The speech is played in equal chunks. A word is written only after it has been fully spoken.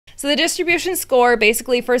So the distribution score,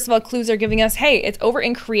 basically, first of all, clues are giving us, hey, it's over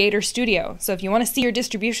in Creator Studio. So if you want to see your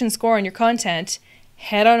distribution score on your content,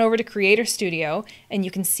 head on over to Creator Studio and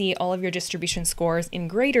you can see all of your distribution scores in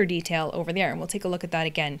greater detail over there. And we'll take a look at that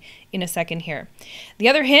again in a second here. The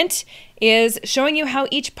other hint is showing you how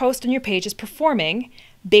each post on your page is performing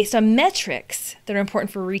based on metrics that are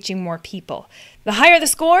important for reaching more people. The higher the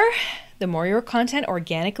score, the more your content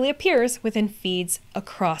organically appears within feeds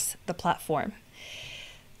across the platform.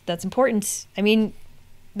 That's important. I mean,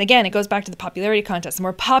 again, it goes back to the popularity contest. The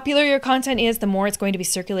more popular your content is, the more it's going to be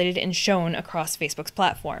circulated and shown across Facebook's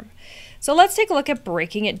platform. So let's take a look at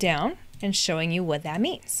breaking it down and showing you what that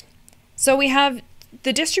means. So we have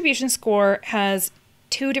the distribution score has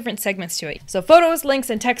two different segments to it. So photos, links,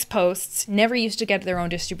 and text posts never used to get their own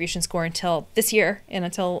distribution score until this year and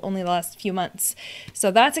until only the last few months. So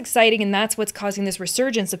that's exciting, and that's what's causing this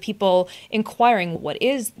resurgence of people inquiring what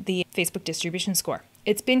is the Facebook distribution score.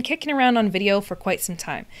 It's been kicking around on video for quite some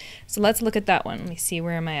time. So let's look at that one. Let me see,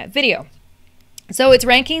 where am I at? Video. So it's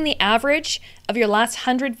ranking the average of your last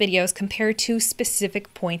 100 videos compared to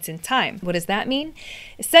specific points in time. What does that mean?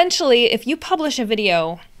 Essentially, if you publish a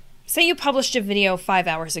video, say you published a video 5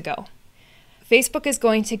 hours ago, Facebook is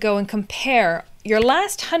going to go and compare your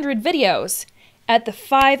last 100 videos at the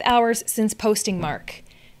 5 hours since posting mark.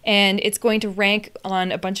 And it's going to rank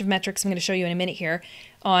on a bunch of metrics I'm going to show you in a minute here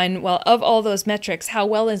on, well, of all those metrics, how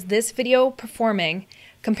well is this video performing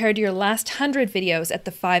compared to your last 100 videos at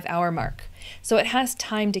the 5 hour mark. So it has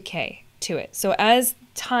time decay to it. So as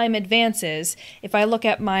time advances, if I look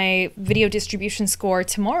at my video distribution score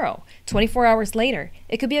tomorrow, 24 hours later,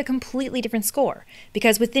 it could be a completely different score,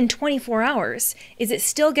 because within 24 hours, is it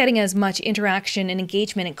still getting as much interaction and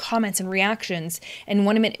engagement and comments and reactions and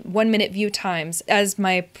 1 minute view times as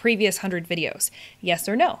my previous 100 videos? Yes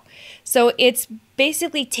or no? So it's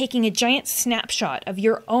basically taking a giant snapshot of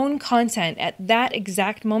your own content at that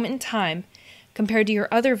exact moment in time compared to your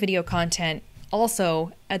other video content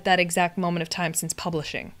also at that exact moment of time since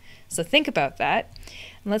publishing. So think about that.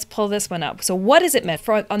 And let's pull this one up. So what is it meant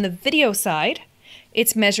for? On the video side,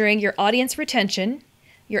 it's measuring your audience retention,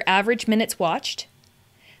 your average minutes watched.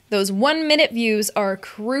 Those 1 minute views are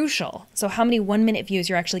crucial. So how many 1 minute views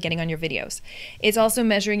you're actually getting on your videos. It's also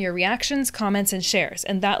measuring your reactions, comments, and shares.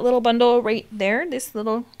 And that little bundle right there,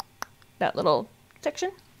 that little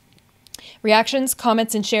section, reactions,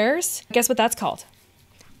 comments, and shares, guess what that's called?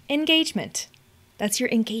 Engagement. That's your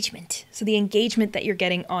engagement. So the engagement that you're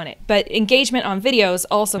getting on it. But engagement on videos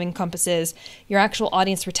also encompasses your actual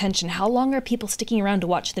audience retention. How long are people sticking around to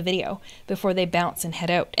watch the video before they bounce and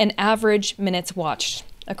head out? And average minutes watched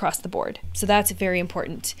across the board. So that's very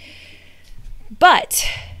important.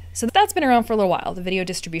 So that's been around for a little while, the video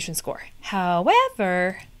distribution score.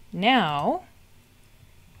 However, now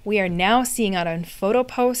we are now seeing it on photo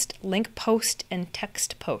post, link post, and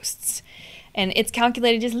text posts. And it's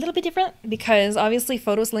calculated just a little bit different because obviously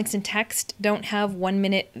photos, links, and text don't have 1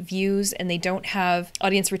 minute views and they don't have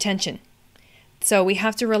audience retention. So we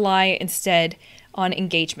have to rely instead on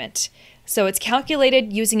engagement. So it's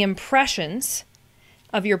calculated using impressions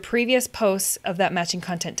of your previous posts of that matching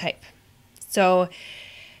content type. So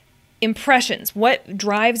impressions, what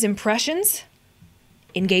drives impressions?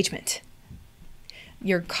 Engagement.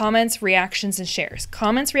 Your comments, reactions, and shares.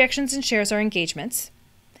 Comments, reactions, and shares are engagements.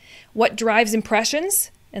 What drives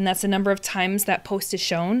impressions? And that's the number of times that post is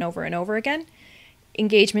shown over and over again.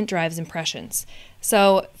 Engagement drives impressions.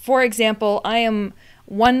 So, for example, I am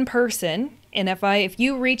one person, and if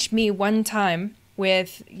you reach me one time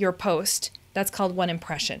with your post, that's called one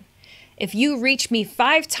impression. If you reach me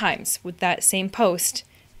 5 times with that same post,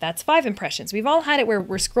 that's 5 impressions. We've all had it where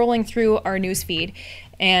we're scrolling through our newsfeed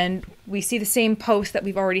and we see the same post that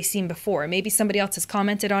we've already seen before. Maybe somebody else has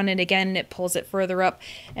commented on it again and it pulls it further up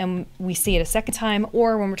and we see it a second time.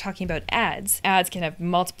 Or when we're talking about ads can have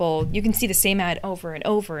multiple, you can see the same ad over and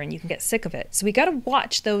over and you can get sick of it. So we got to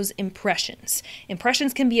watch those impressions.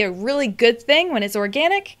 Impressions can be a really good thing when it's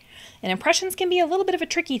organic, and impressions can be a little bit of a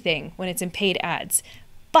tricky thing when it's in paid ads.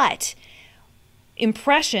 But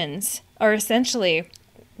impressions are essentially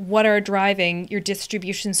what are driving your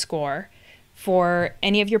distribution score for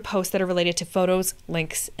any of your posts that are related to photos,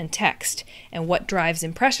 links, and text. And what drives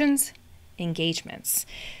impressions? Engagements.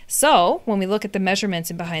 So when we look at the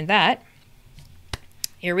measurements and behind that,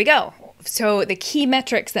 here we go. So the key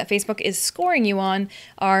metrics that Facebook is scoring you on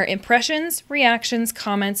are impressions, reactions,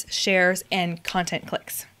 comments, shares, and content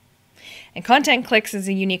clicks. And content clicks is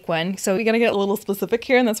a unique one. So we got to get a little specific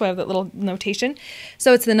here, and that's why I have that little notation.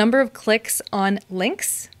 So it's the number of clicks on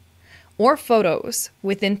links or photos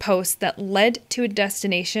within posts that led to a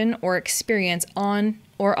destination or experience on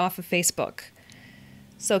or off of Facebook.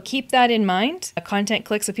 So keep that in mind. A content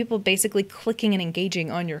click, so people basically clicking and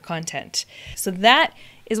engaging on your content. So that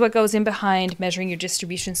is what goes in behind measuring your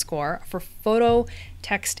distribution score for photo,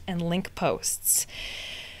 text, and link posts.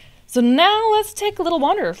 So now let's take a little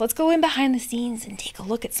wander. Let's go in behind the scenes and take a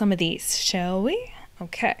look at some of these, shall we?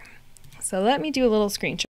 Okay, so let me do a little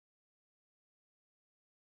screen share.